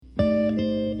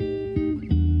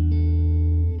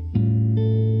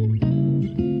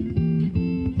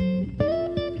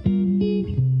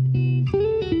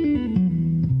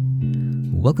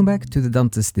Welcome back to the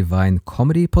Dante's Divine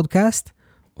Comedy Podcast.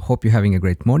 Hope you're having a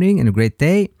great morning and a great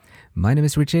day. My name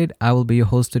is Richard. I will be your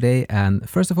host today. And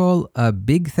first of all, a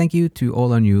big thank you to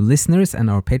all our new listeners and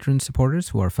our Patreon supporters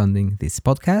who are funding this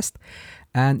podcast.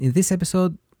 And in this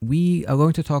episode, we are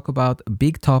going to talk about a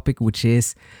big topic, which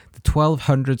is the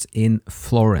 1200s in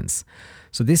Florence.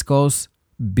 So this goes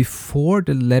before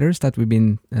the letters that we've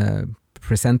been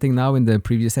presenting now in the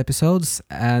previous episodes,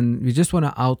 and we just want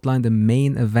to outline the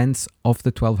main events of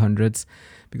the 1200s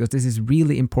because this is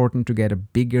really important to get the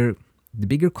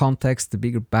bigger context, the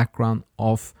bigger background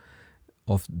of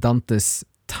Dante's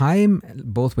time,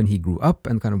 both when he grew up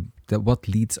and kind of what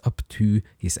leads up to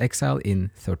his exile in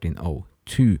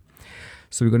 1302.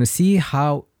 So we're going to see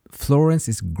how Florence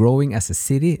is growing as a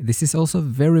city. This is also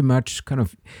very much kind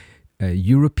of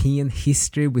European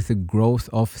history with the growth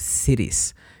of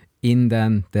cities in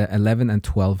then the 11 and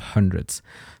 1200s.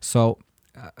 So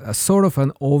a sort of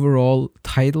an overall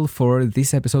title for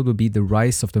this episode would be The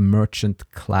Rise of the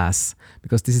Merchant Class,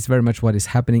 because this is very much what is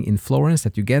happening in Florence,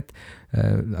 that you get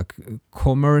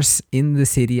commerce in the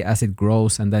city as it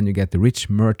grows, and then you get the rich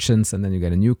merchants, and then you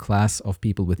get a new class of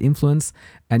people with influence,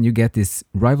 and you get this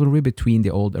rivalry between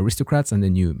the old aristocrats and the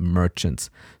new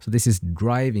merchants. So this is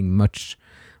driving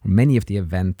many of the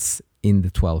events in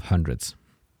the 1200s.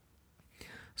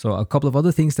 So a couple of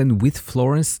other things then with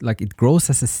Florence, like it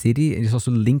grows as a city, and it also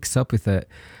links up with the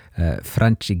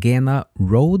Francigena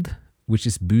Road, which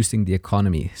is boosting the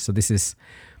economy. So this is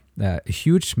a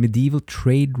huge medieval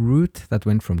trade route that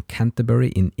went from Canterbury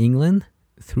in England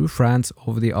through France,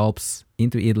 over the Alps,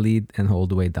 into Italy, and all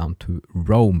the way down to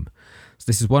Rome. So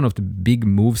this is one of the big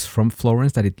moves from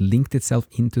Florence, that it linked itself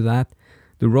into that.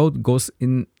 The road goes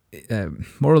in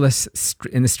more or less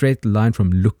in a straight line from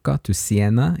Lucca to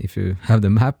Siena, if you have the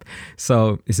map.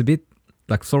 So it's a bit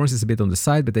like Florence is a bit on the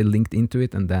side, but they linked into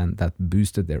it, and then that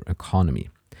boosted their economy.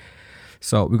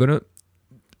 So we're going to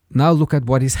now look at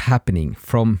what is happening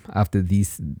from after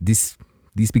these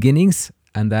beginnings,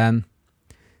 and then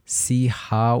see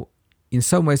how, in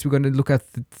some ways, we're going to look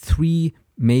at the three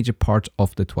major parts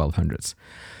of the 1200s.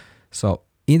 So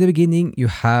in the beginning, you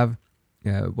have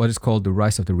what is called the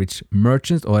rise of the rich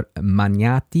merchants, or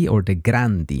magnati, or the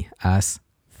grandi, as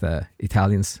the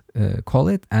Italians call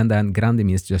it. And then grandi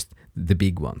means just the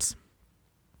big ones.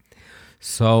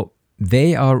 So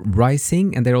they are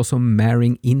rising, and they're also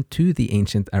marrying into the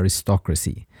ancient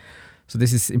aristocracy. So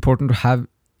this is important to have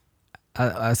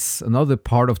as another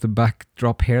part of the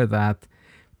backdrop here, that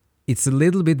it's a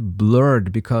little bit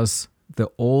blurred, because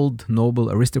the old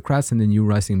noble aristocrats and the new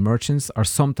rising merchants are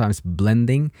sometimes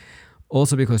blending.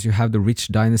 Also because you have the rich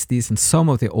dynasties, and some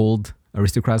of the old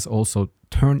aristocrats also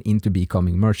turn into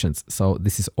becoming merchants. So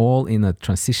this is all in a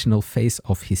transitional phase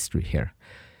of history here.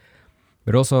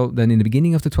 But also then in the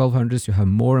beginning of the 1200s, you have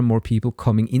more and more people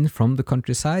coming in from the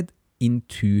countryside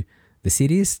into the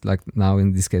cities, like now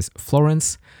in this case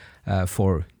Florence,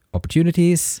 for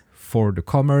opportunities, for the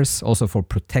commerce, also for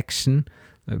protection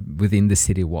within the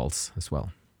city walls as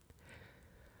well.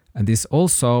 And this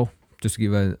also, just to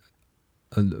give a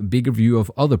bigger view of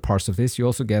other parts of this, you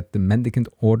also get the mendicant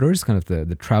orders, kind of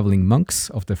the traveling monks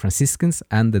of the Franciscans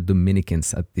and the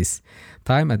Dominicans at this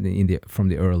time, from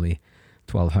the early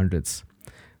 1200s.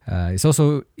 It's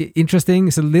also interesting,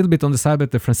 it's a little bit on the side,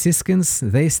 but the Franciscans,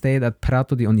 they stayed at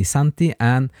Prato di Ognissanti,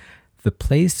 and the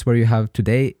place where you have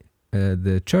today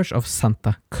the Church of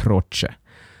Santa Croce,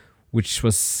 which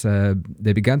was,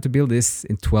 they began to build this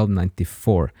in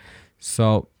 1294.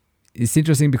 So it's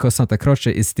interesting because Santa Croce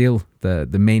is still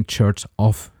the main church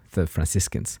of the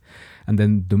Franciscans. And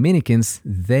then Dominicans,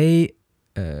 they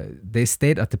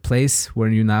stayed at the place where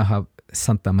you now have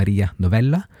Santa Maria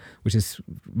Novella, which is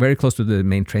very close to the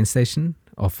main train station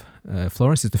of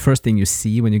Florence. It's the first thing you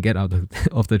see when you get out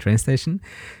of the train station.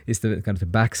 It's the kind of the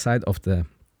backside of the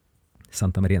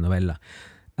Santa Maria Novella.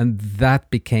 And that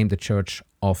became the church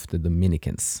of the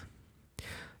Dominicans.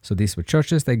 So these were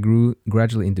churches. They grew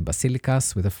gradually into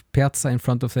basilicas with a piazza in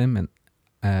front of them,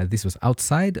 and this was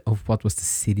outside of what was the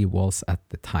city walls at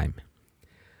the time.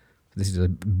 This is a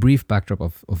brief backdrop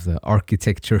of the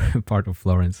architecture part of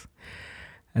Florence.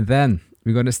 And then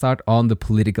we're going to start on the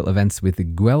political events with the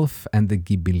Guelph and the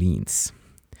Ghibellines.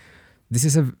 This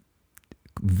is a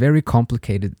very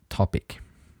complicated topic,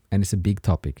 and it's a big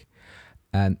topic.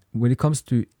 And when it comes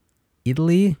to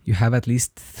Italy, you have at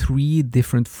least three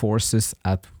different forces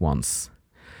at once.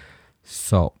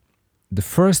 So the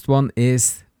first one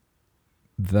is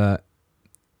the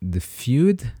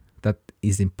feud that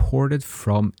is imported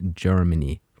from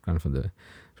Germany, kind of from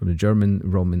the German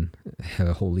Roman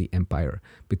Holy Empire,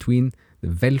 between the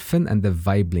Welfen and the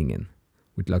Waiblingen,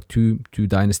 with like two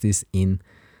dynasties in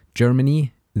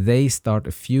Germany, they start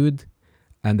a feud,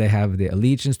 and they have the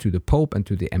allegiance to the Pope and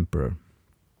to the Emperor.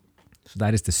 So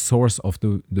that is the source of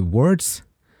the words,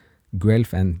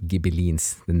 Guelph and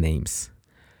Ghibellines, the names.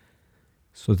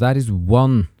 So that is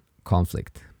one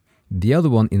conflict. The other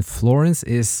one in Florence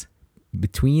is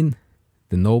between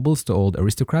the nobles, the old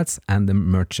aristocrats, and the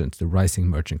merchants, the rising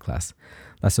merchant class.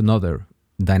 That's another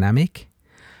dynamic.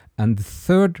 And the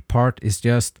third part is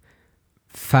just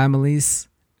family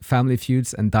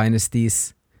feuds and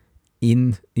dynasties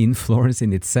in Florence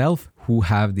in itself, who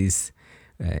have these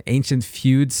ancient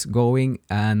feuds going,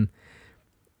 and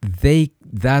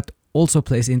that also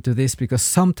plays into this, because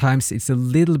sometimes it's a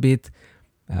little bit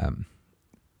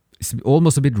it's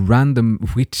almost a bit random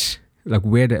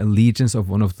where the allegiance of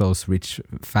one of those rich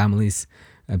families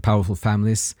and powerful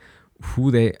families,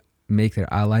 who they make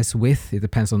their allies with. It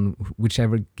depends on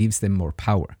whichever gives them more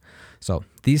power. So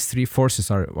these three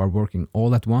forces are working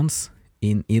all at once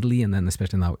in Italy, and then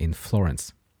especially now in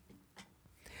Florence.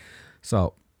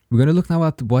 So we're going to look now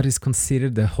at what is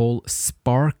considered the whole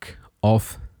spark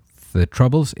of the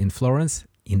troubles in Florence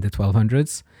in the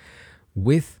 1200s,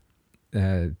 with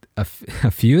a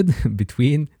feud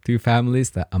between two families,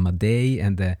 the Amadei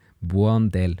and the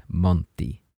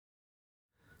Buondelmonti.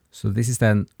 So this is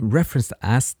then referenced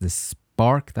as the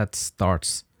spark that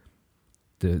starts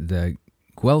the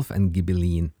Guelph and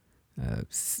Ghibelline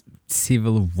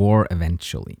civil war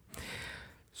eventually.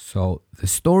 So the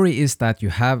story is that you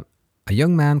have a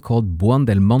young man called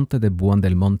Buondelmonte de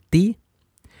Buondelmonti,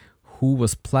 who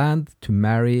was planned to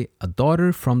marry a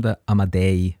daughter from the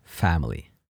Amadei family.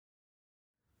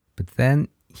 But then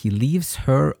he leaves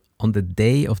her on the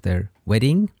day of their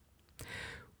wedding,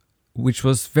 which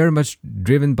was very much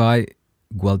driven by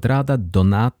Gualdrada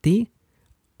Donati,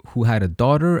 who had a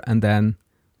daughter, and then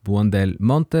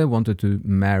Buondelmonte wanted to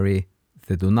marry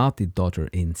the Donati daughter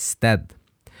instead.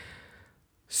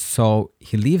 So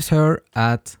he leaves her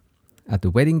at the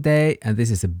wedding day, and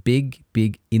this is a big,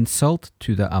 big insult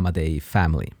to the Amadei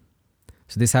family.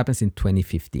 So this happens in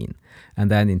 2015.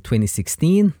 And then in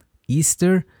 2016,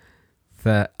 Easter,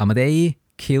 the Amadei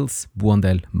kills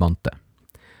Buondelmonte.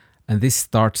 And this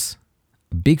starts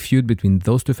a big feud between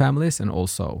those two families, and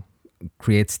also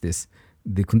creates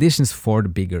the conditions for the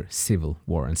bigger civil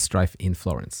war and strife in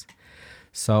Florence.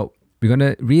 So we're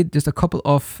going to read just a couple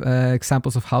of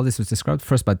examples of how this was described,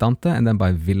 first by Dante and then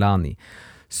by Villani.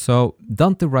 So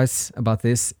Dante writes about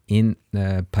this in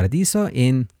Paradiso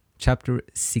in chapter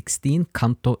 16,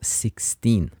 Canto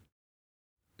 16.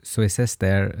 So he says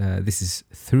there, this is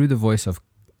through the voice of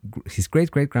his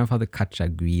great-great-grandfather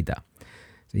Cacciaguida.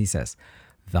 So he says,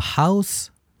 "The house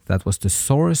that was the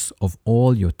source of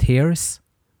all your tears,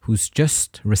 whose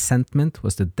just resentment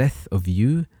was the death of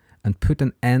you and put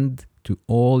an end to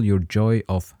all your joy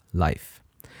of life."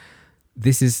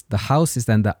 The house is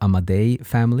then the Amadei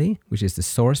family, which is the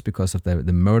source because of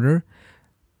the murder.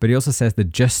 But he also says the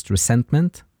just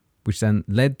resentment, which then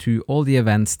led to all the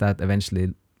events that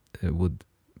eventually would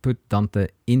put Dante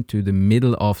into the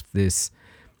middle of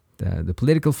the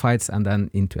political fights and then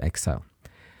into exile.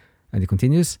 And he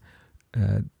continues,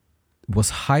 was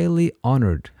highly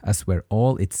honored, as were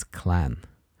all its clan.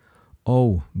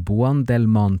 O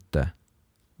Buondelmonte,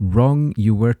 wrong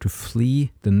you were to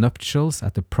flee the nuptials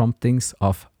at the promptings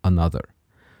of another.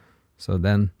 So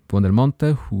then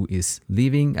Buondelmonte, who is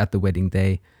leaving at the wedding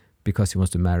day because he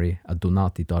wants to marry a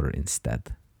Donati daughter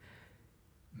instead.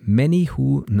 Many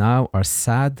who now are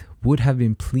sad would have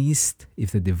been pleased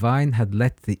if the divine had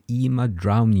let the Ima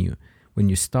drown you when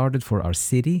you started for our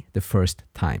city the first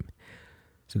time.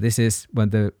 So this is when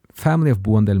the family of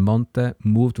Buondelmonte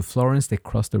moved to Florence. They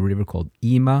crossed a river called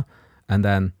Ima, and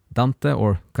then Dante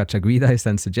or Cacciaguida is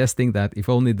then suggesting that if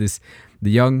only the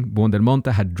young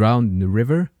Buondelmonte had drowned in the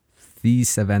river,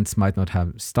 these events might not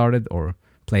have started or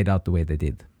played out the way they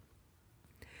did.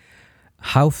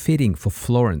 How fitting for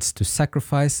Florence to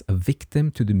sacrifice a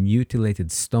victim to the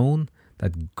mutilated stone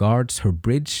that guards her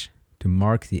bridge to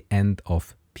mark the end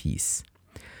of peace.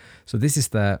 So this is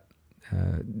there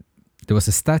was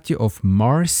a statue of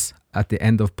Mars at the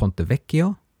end of Ponte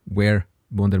Vecchio, where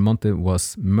Buondelmonte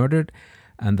was murdered,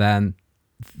 and then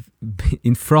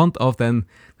in front of then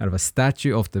kind of a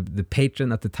statue of the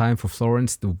patron at the time for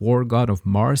Florence, the war god of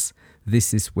Mars.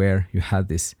 This is where you had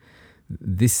this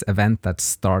event that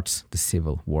starts the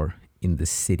civil war in the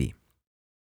city.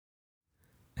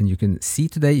 And you can see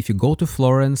today, if you go to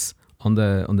Florence on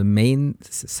the main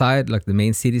side, like the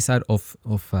main city side of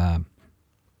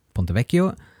Ponte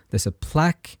Vecchio, there's a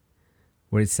plaque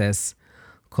where it says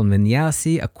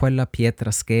 "Conveniasi a quella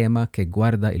pietra schema che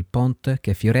guarda il ponte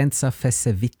che Fiorenza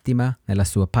fesse vittima nella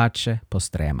sua pace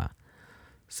postrema."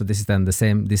 So this is then the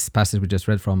same, this passage we just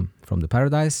read from the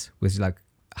Paradise, which is like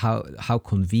how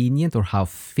convenient or how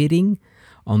fitting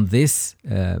on this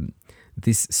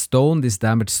this stone, this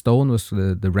damaged stone was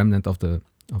the remnant of the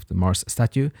Mars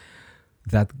statue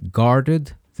that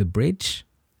guarded the bridge,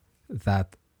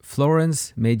 that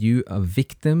Florence made you a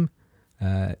victim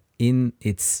in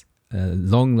its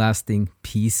long-lasting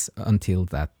peace until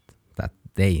that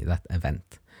day, that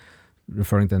event,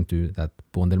 referring then to that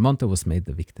Buondelmonte was made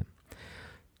the victim.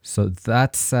 So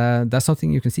that's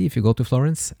something you can see if you go to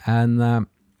Florence. And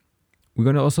we're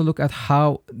going to also look at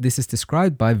how this is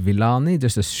described by Villani.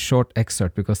 Just a short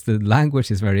excerpt because the language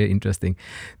is very interesting.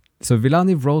 So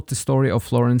Villani wrote the story of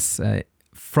Florence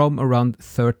from around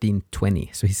 1320.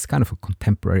 So he's kind of a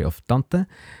contemporary of Dante,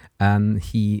 and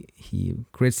he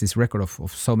creates this record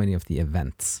of so many of the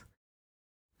events.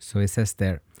 So he says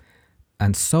there,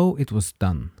 "And so it was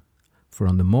done, for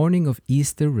on the morning of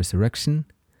Easter resurrection,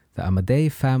 the Amadei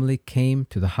family came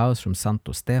to the house from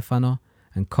Santo Stefano,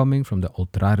 and coming from the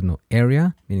Oltrarno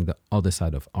area, meaning the other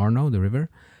side of Arno, the river,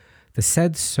 the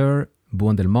said Sir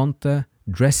Buondelmonte,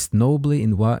 dressed nobly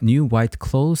in new white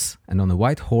clothes and on a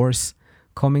white horse,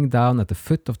 coming down at the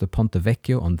foot of the Ponte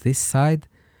Vecchio on this side,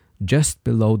 just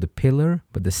below the pillar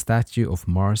where the statue of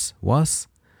Mars was,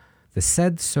 the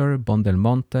said Sir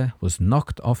Buondelmonte was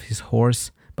knocked off his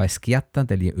horse by Schiatta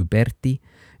degli Uberti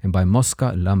and by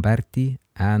Mosca Lamberti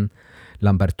and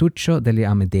Lambertuccio degli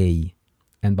Amadei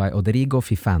and by Oderigo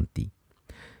Fifanti.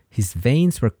 His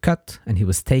veins were cut and he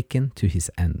was taken to his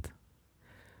end.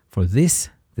 For this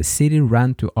the city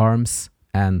ran to arms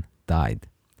and died.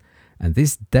 And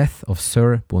this death of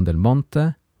Sir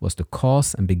Buondelmonte was the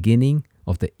cause and beginning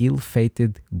of the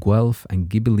ill-fated Guelph and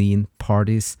Ghibelline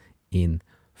parties in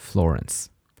Florence."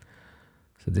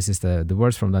 So this is the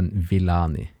words from then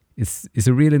Villani. It's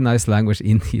a really nice language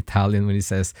in the Italian when he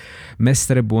says,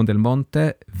 "Mestre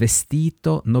Buondelmonte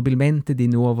vestito nobilmente di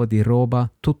nuovo di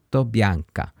roba tutto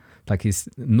bianca." Like he's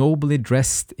nobly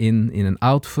dressed in an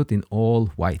outfit in all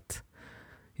white.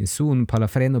 In su un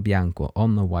palafreno bianco,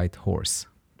 on a white horse,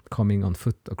 coming on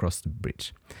foot across the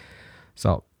bridge.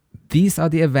 So these are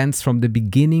the events from the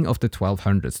beginning of the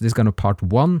 1200s. This is kind of part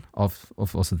one of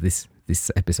also this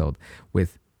episode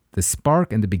with the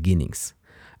spark and the beginnings.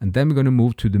 And then we're going to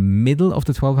move to the middle of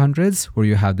the 1200s, where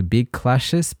you have the big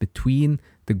clashes between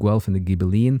the Guelph and the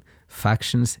Ghibelline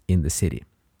factions in the city.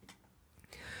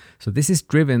 So this is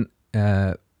driven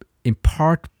in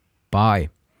part by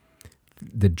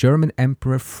the German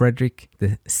Emperor Frederick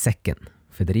II,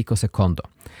 Federico II.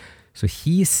 So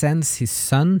he sends his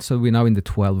son, so we're now in the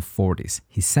 1240s,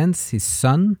 he sends his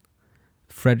son,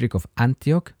 Frederick of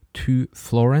Antioch, to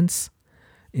Florence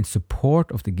in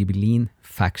support of the Ghibelline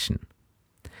faction.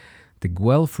 The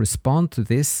Guelph respond to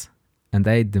this and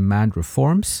they demand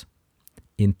reforms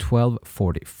in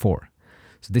 1244.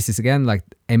 So this is again like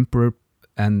the emperor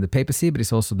and the papacy, but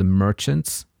it's also the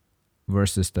merchants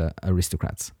versus the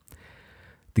aristocrats.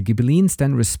 The Ghibellines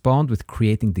then respond with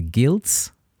creating the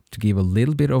guilds to give a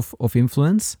little bit of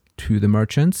influence to the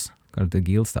merchants, kind of the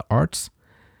guilds, the arts.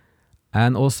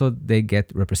 And also they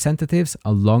get representatives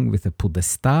along with the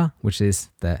podestà, which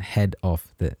is the head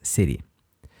of the city.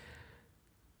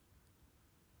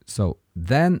 So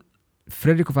then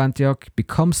Frederick of Antioch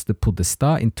becomes the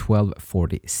podestà in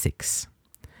 1246.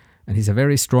 And he's a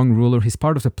very strong ruler. He's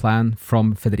part of the plan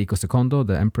from Federico II,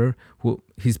 the emperor, who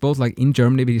he's both like in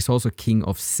Germany, but he's also king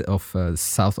of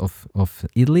south of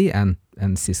Italy and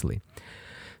Sicily.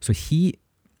 So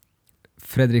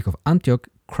Frederick of Antioch,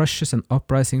 crushes an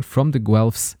uprising from the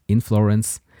Guelphs in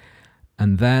Florence,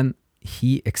 and then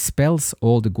he expels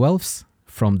all the Guelphs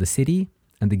from the city,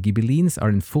 and the Ghibellines are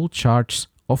in full charge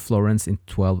of Florence in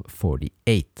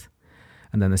 1248,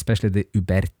 and then especially the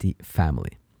Uberti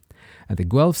family. And the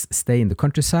Guelphs stay in the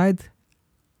countryside,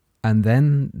 and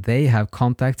then they have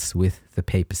contacts with the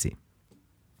papacy.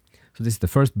 So this is the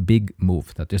first big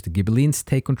move, that just the Ghibellines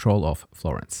take control of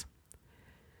Florence.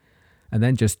 And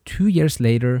then just 2 years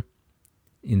later,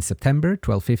 in September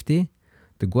 1250,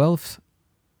 the Guelph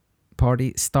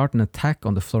party start an attack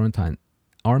on the Florentine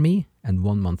army, and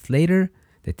 1 month later,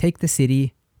 they take the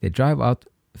city, they drive out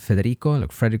Frederick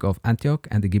of Antioch,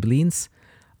 and the Ghibellines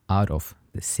out of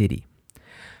the city.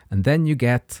 And then you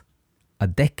get a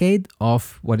decade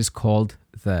of what is called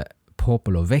the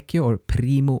Popolo Vecchio or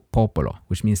Primo Popolo,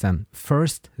 which means then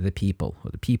first the people,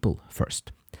 or the people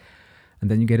first. And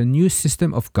then you get a new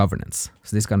system of governance.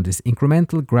 So this kind of this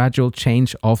incremental, gradual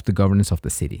change of the governance of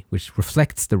the city, which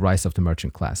reflects the rise of the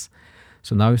merchant class.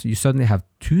 So now you suddenly have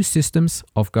two systems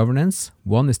of governance.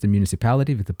 One is the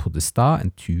municipality with the podestà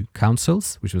and two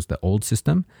councils, which was the old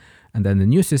system. And then the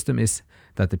new system is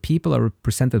that the people are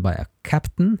represented by a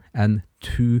captain and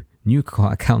 2 new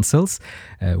councils,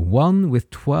 one with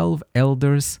 12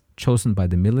 elders chosen by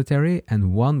the military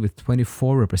and one with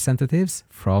 24 representatives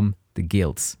from the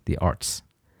guilds, the arts.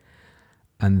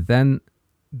 And then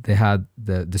they had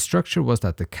the structure was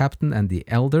that the captain and the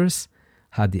elders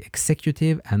had the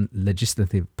executive and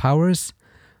legislative powers,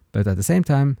 but at the same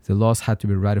time, the laws had to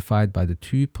be ratified by the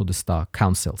 2 podesta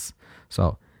councils.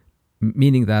 So,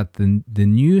 meaning that the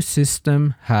new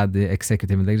system had the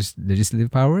executive and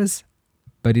legislative powers,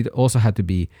 but it also had to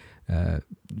be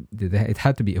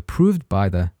approved by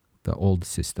the old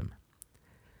system.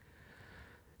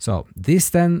 So this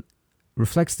then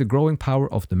reflects the growing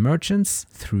power of the merchants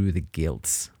through the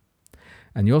guilds.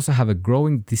 And you also have a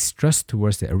growing distrust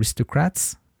towards the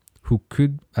aristocrats, who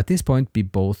could at this point be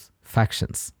both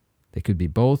factions. They could be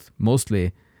both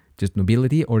mostly just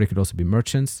nobility, or they could also be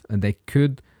merchants, and they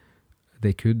could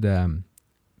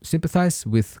sympathize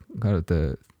with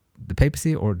the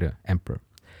papacy or the emperor.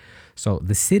 So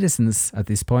the citizens at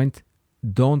this point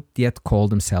don't yet call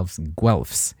themselves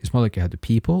Guelphs. It's more like you have the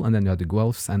people, and then you have the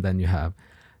Guelphs, and then you have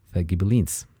the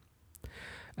Ghibellines.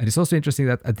 And it's also interesting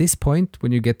that at this point,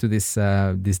 when you get to this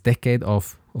decade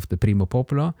of the Primo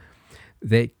Populo,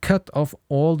 they cut off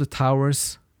all the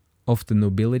towers of the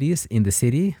nobilities in the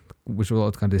city, which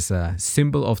was kind of this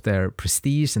symbol of their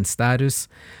prestige and status.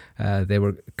 They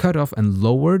were cut off and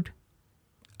lowered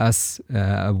as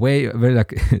a way, very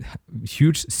like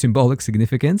huge symbolic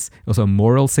significance, also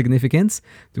moral significance,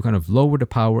 to kind of lower the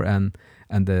power and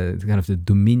the kind of the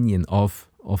dominion of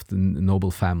the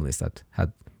noble families that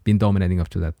had been dominating up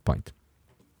to that point.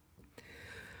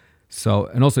 So,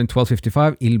 and also in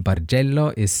 1255, Il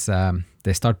Bargello is,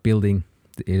 they start building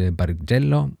the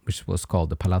Bargello, which was called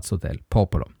the Palazzo del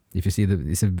Popolo. If you see,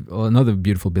 it's another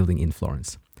beautiful building in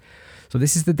Florence. So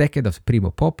this is the decade of Primo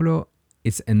Popolo.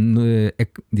 The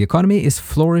economy is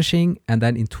flourishing, and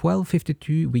then in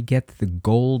 1252 we get the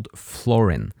gold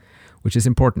florin, which is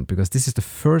important because this is the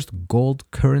first gold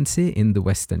currency in the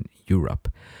Western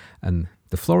Europe. And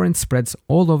the florin spreads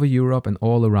all over Europe and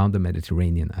all around the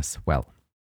Mediterranean as well.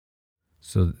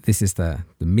 So this is the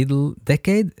middle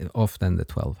decade of then the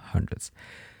 1200s.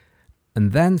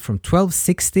 And then from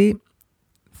 1260,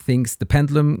 the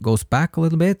pendulum goes back a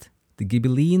little bit. The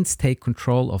Ghibellines take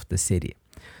control of the city.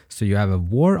 So you have a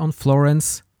war on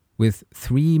Florence with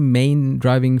 3 main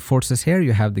driving forces here.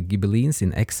 You have the Ghibellines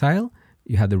in exile,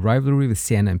 you have the rivalry with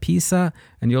Siena and Pisa,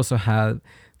 and you also have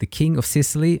the king of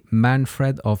Sicily,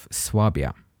 Manfred of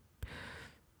Swabia.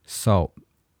 So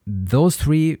those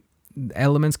 3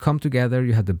 elements come together.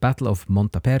 You have the Battle of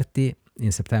Montaperti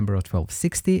in September of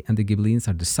 1260, and the Ghibellines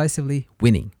are decisively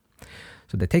winning.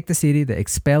 So they take the city, they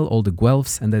expel all the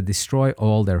Guelphs, and they destroy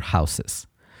all their houses.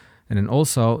 And then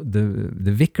also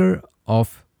the vicar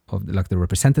of like the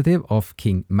representative of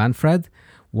King Manfred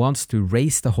wants to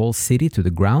raze the whole city to the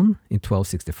ground in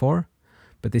 1264,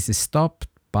 but this is stopped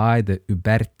by the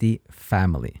Uberti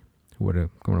family, who were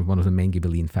one of the main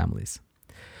Ghibelline families.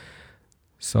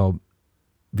 So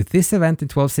with this event in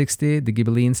 1260, the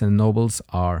Ghibellines and nobles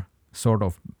are sort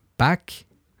of back.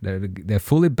 They're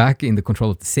fully back in the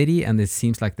control of the city, and it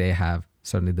seems like they have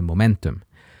certainly the momentum.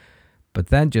 But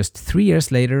then just 3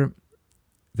 years later,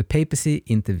 the papacy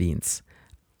intervenes,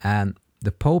 and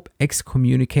the Pope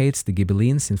excommunicates the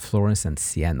Ghibellines in Florence and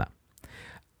Siena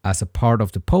as a part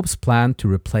of the Pope's plan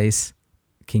to replace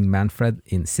King Manfred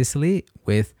in Sicily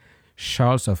with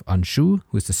Charles of Anjou,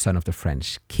 who is the son of the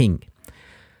French king.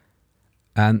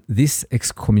 And this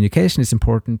excommunication is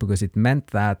important because it meant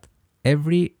that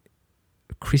every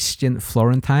Christian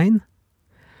Florentine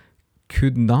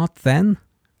could not then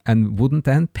and wouldn't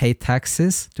then pay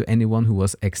taxes to anyone who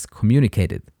was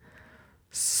excommunicated.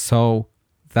 So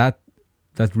that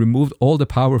removed all the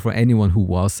power for anyone who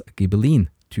was a Ghibelline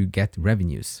to get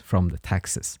revenues from the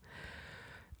taxes.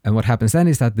 And what happens then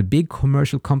is that the big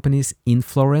commercial companies in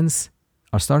Florence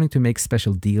are starting to make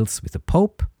special deals with the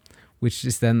Pope, which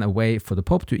is then a way for the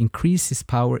Pope to increase his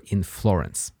power in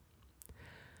Florence.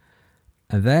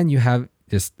 And then you have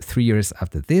just 3 years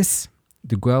after this,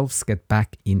 the Guelphs get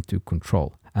back into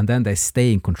control, and then they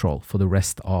stay in control for the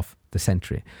rest of the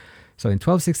century. So in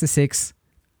 1266,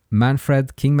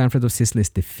 King Manfred of Sicily is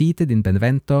defeated in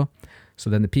Benevento. So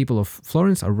then the people of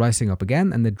Florence are rising up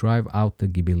again, and they drive out the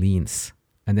Ghibellines.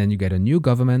 And then you get a new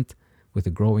government with a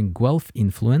growing Guelph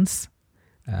influence.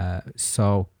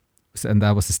 And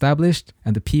that was established,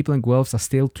 and the people and Guelphs are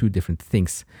still 2 different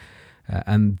things.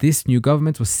 And this new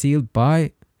government was sealed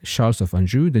by Charles of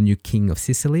Anjou, the new king of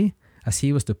Sicily, as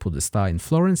he was the podesta in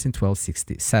Florence in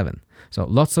 1267. So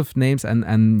lots of names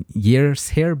and years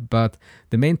here, but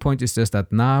the main point is just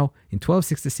that now in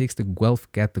 1266 the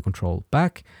Guelph get the control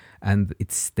back, and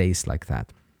it stays like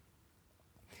that.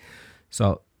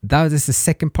 So that is the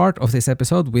second part of this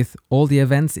episode, with all the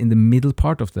events in the middle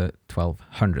part of the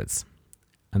 1200s.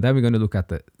 And then we're going to look at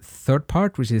the third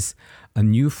part, which is a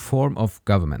new form of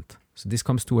government. So this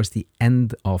comes towards the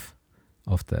end of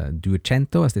the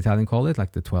Duecento, as the Italians call it,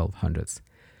 like the 1200s.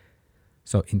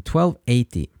 So in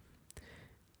 1280,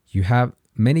 you have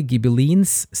many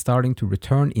Ghibellines starting to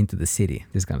return into the city.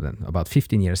 This is kind of about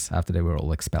 15 years after they were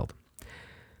all expelled.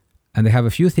 And they have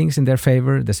a few things in their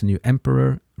favor. There's a new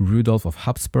emperor, Rudolf of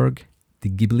Habsburg. The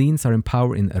Ghibellines are in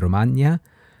power in Romagna.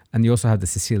 And you also have the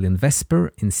Sicilian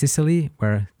Vesper in Sicily,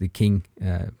 where the king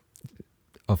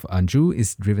of Anjou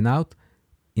is driven out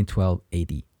in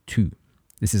 1282.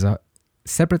 This is a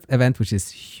separate event which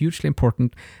is hugely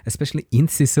important, especially in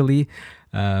Sicily,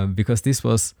 because this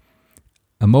was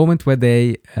a moment where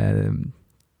they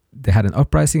had an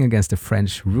uprising against the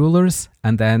French rulers,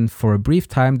 and then for a brief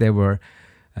time they were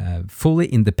fully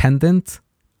independent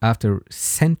after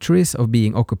centuries of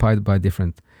being occupied by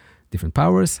different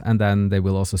powers, and then they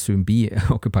will also soon be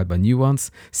occupied by new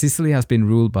ones. Sicily has been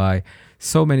ruled by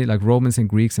so many like Romans and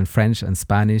Greeks and French and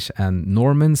Spanish and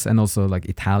Normans, and also like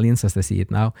Italians as they see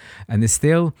it now. And it's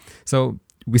still, so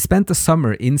we spent the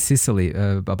summer in Sicily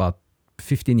about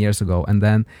 15 years ago, and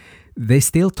then they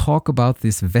still talk about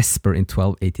this Vesper in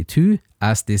 1282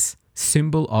 as this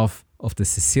symbol of the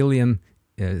Sicilian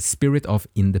spirit of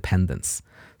independence.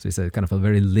 So it's a kind of a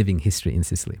very living history in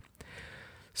Sicily.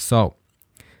 So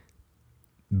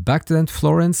back to then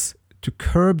Florence, to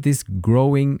curb this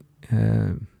growing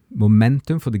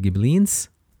momentum for the Ghibellines,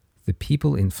 the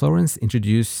people in Florence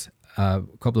introduce a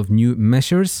couple of new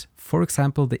measures. For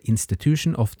example, the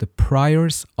institution of the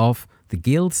priors of the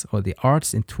guilds or the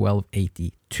arts in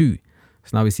 1282.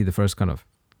 So now we see the first kind of,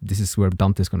 this is where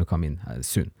Dante is going to come in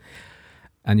soon.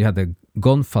 And you had the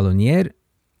Gonfalonier,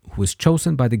 who was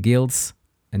chosen by the guilds,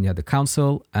 and you had the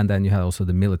council, and then you had also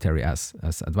the military as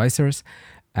advisors.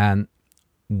 And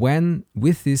when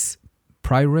with this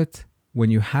priorate,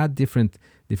 when you had different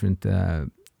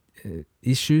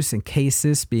issues and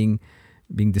cases being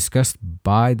discussed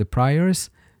by the priors,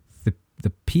 the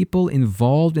people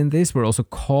involved in this were also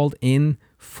called in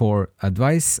for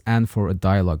advice and for a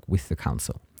dialogue with the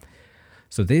council.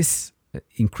 So this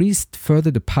increased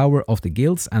further the power of the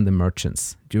guilds and the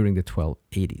merchants during the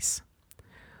 1280s.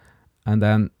 And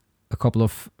then a couple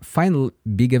of final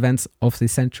big events of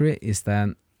this century is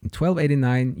then in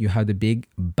 1289 you have the big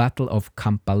Battle of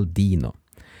Campaldino,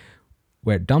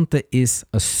 where Dante is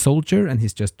a soldier and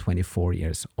he's just 24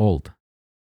 years old.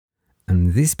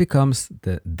 And this becomes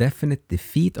the definite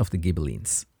defeat of the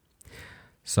Ghibellines.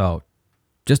 So,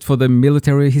 just for the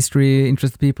military history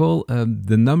interested people,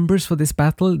 the numbers for this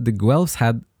battle, the Guelphs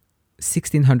had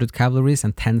 1,600 cavalries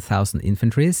and 10,000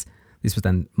 infantries. This was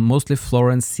then mostly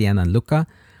Florence, Siena, and Lucca.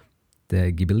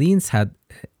 The Ghibellines had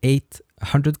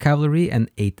 800 cavalry and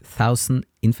 8,000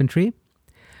 infantry.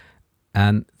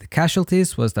 And the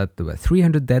casualties was that there were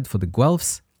 300 dead for the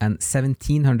Guelphs and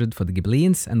 1,700 for the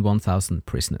Ghibellines and 1,000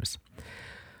 prisoners.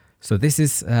 So this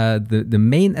is the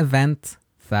main event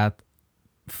that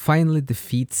finally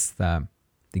defeats the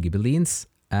Ghibellines.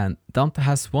 And Dante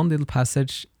has one little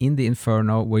passage in the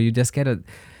Inferno where you just get a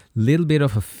little bit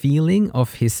of a feeling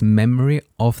of his memory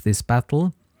of this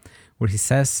battle, where he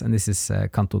says, and this is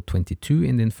Canto 22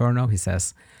 in the Inferno, he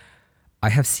says, "I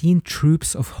have seen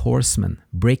troops of horsemen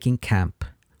breaking camp,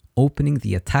 opening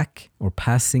the attack or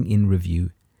passing in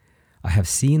review. I have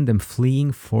seen them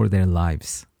fleeing for their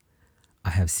lives.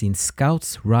 I have seen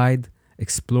scouts ride,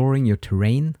 exploring your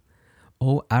terrain,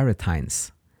 O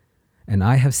Aretines, and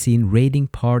I have seen raiding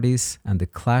parties and the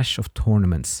clash of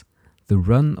tournaments, the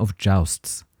run of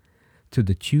jousts, to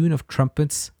the tune of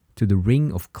trumpets, to the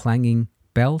ring of clanging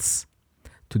bells,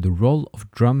 to the roll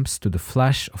of drums, to the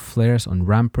flash of flares on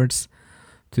ramparts,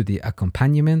 to the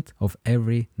accompaniment of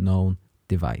every known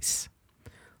device."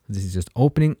 This is just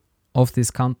opening of this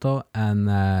canto, and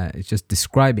it's just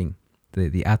describing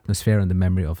the atmosphere and the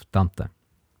memory of Dante.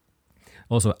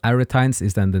 Also, Aretines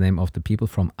is then the name of the people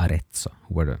from Arezzo,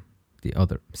 who were the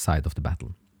other side of the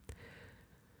battle.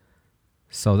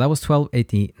 So that was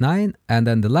 1289, and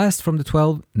then the last from the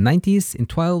 1290s. In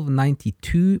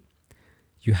 1292,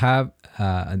 you have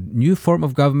a new form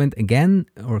of government again,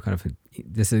 or kind of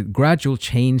there's a gradual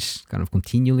change kind of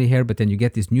continually here, but then you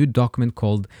get this new document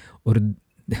called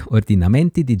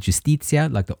Ordinamenti di Giustizia,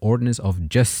 like the Ordinance of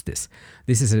Justice.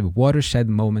 This is a watershed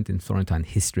moment in Florentine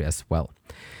history as well,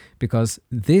 because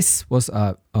this was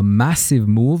a massive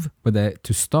move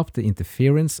to stop the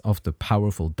interference of the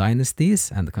powerful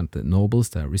dynasties and the nobles,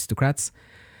 the aristocrats.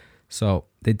 So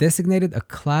they designated a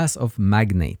class of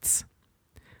magnates.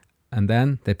 And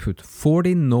then they put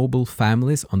 40 noble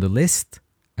families on the list,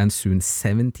 and soon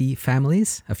 70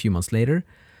 families a few months later,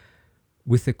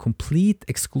 with a complete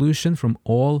exclusion from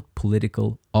all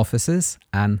political offices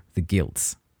and the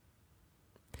guilds.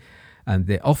 And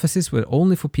the offices were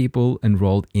only for people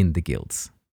enrolled in the guilds.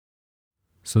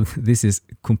 So this is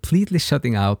completely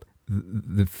shutting out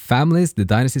the families, the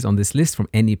dynasties on this list from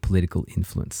any political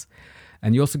influence.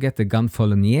 And you also get the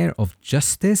Gonfalonier of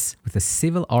Justice with a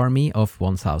civil army of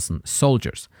 1,000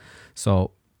 soldiers.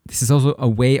 So this is also a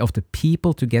way of the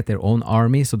people to get their own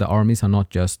army. So the armies are not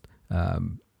just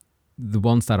the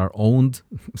ones that are owned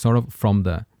sort of from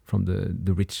the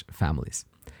rich families.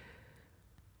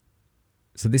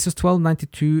 So this is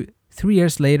 1292. 3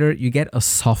 years later, you get a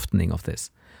softening of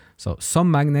this. So some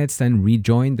magnates then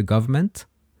rejoin the government,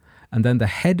 and then the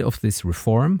head of this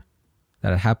reform that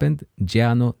had happened,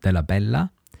 Giano della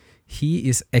Bella, he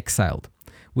is exiled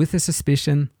with the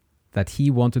suspicion that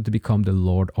he wanted to become the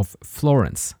Lord of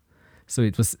Florence. So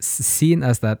it was seen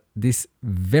as that this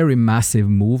very massive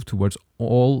move towards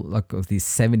all of these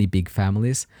 70 big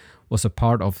families was a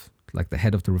part of the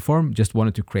head of the reform, just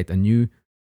wanted to create a new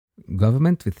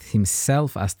government with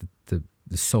himself as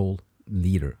the sole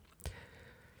leader.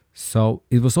 So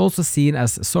it was also seen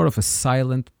as sort of a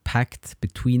silent pact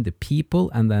between the people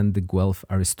and then the Guelph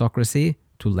aristocracy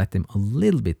to let them a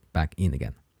little bit back in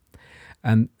again.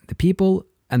 And the people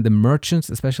and the merchants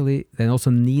especially then also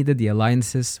needed the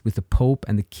alliances with the Pope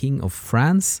and the King of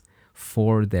France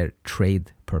for their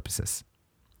trade purposes.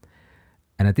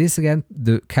 And at this again,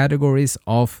 the categories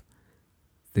of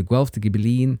the Guelph, the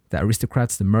Ghibelline, the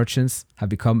aristocrats, the merchants have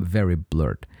become very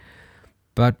blurred.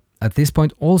 But at this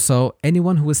point also,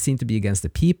 anyone who was seen to be against the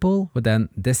people were then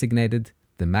designated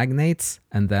the magnates,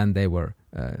 and then they were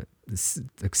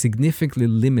significantly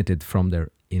limited from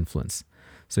their influence.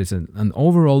 So it's an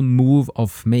overall move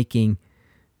of making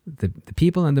the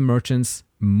people and the merchants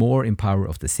more in power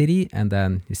of the city, and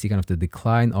then you see kind of the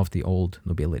decline of the old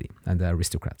nobility and the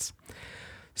aristocrats.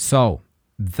 So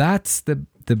that's the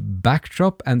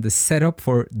backdrop and the setup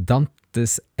for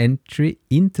Dante's entry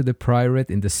into the priorate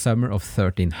in the summer of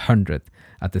 1300.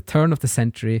 At the turn of the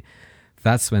century,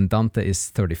 that's when Dante is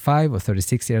 35 or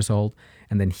 36 years old,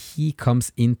 and then he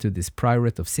comes into this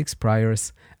priorate of 6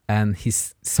 priors, and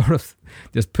he's sort of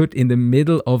just put in the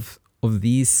middle of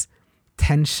these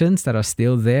tensions that are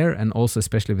still there, and also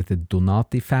especially with the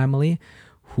Donati family,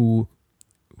 who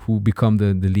become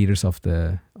the leaders of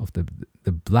the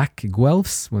Black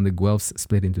Guelphs when the Guelphs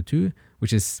split into 2,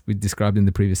 which is we described in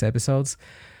the previous episodes.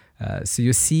 So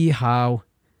you see how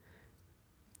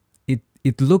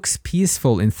it looks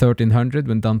peaceful in 1300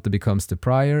 when Dante becomes the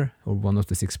prior or one of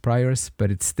the 6 priors,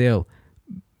 but it's still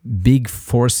big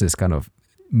forces kind of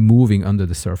moving under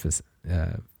the surface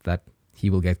that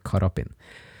he will get caught up in.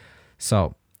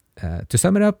 So to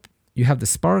sum it up, you have the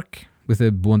spark with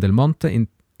the Buondelmonte in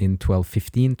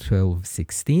 1215,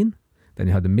 1216. Then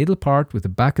you have the middle part with the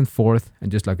back and forth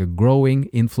and just like a growing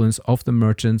influence of the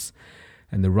merchants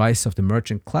and the rise of the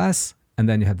merchant class. And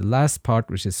then you have the last part,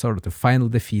 which is sort of the final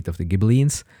defeat of the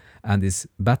Ghibellines and this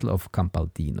Battle of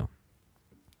Campaldino.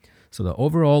 So the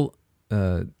overall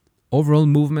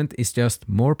movement is just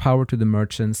more power to the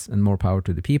merchants and more power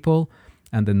to the people,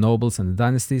 and the nobles and the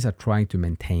dynasties are trying to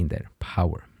maintain their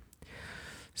power.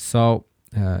 So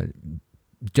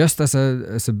just as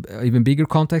a even bigger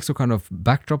context or kind of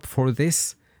backdrop for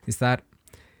this is that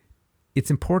it's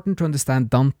important to understand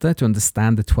Dante, to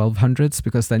understand the 1200s,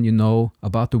 because then you know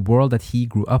about the world that he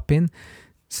grew up in.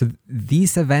 So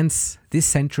these events, this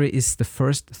century is the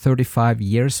first 35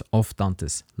 years of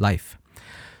Dante's life.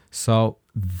 So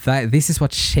this is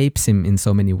what shapes him in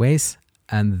so many ways.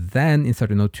 And then in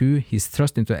 1302, he's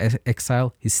thrust into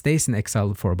exile. He stays in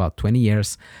exile for about 20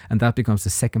 years, and that becomes the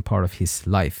second part of his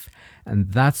life.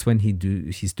 And that's when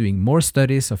he's doing more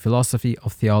studies of philosophy,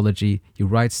 of theology. He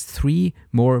writes 3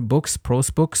 more books, prose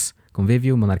books,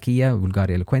 Convivio, Monarchia,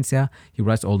 Vulgaria Eloquentia. He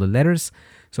writes all the letters,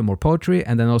 some more poetry,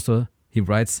 and then also he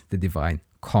writes the Divine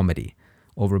Comedy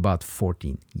over about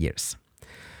 14 years.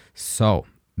 So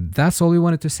that's all we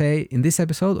wanted to say in this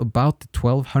episode about the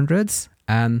 1200s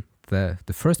and the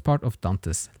first part of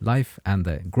Dante's life and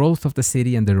the growth of the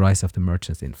city and the rise of the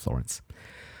merchants in Florence.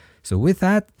 So with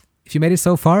that, if you made it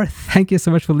so far, thank you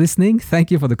so much for listening.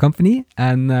 Thank you for the company,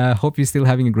 and hope you're still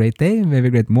having a great day, maybe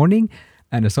a great morning.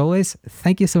 And as always,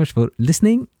 thank you so much for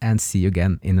listening, and see you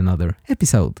again in another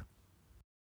episode.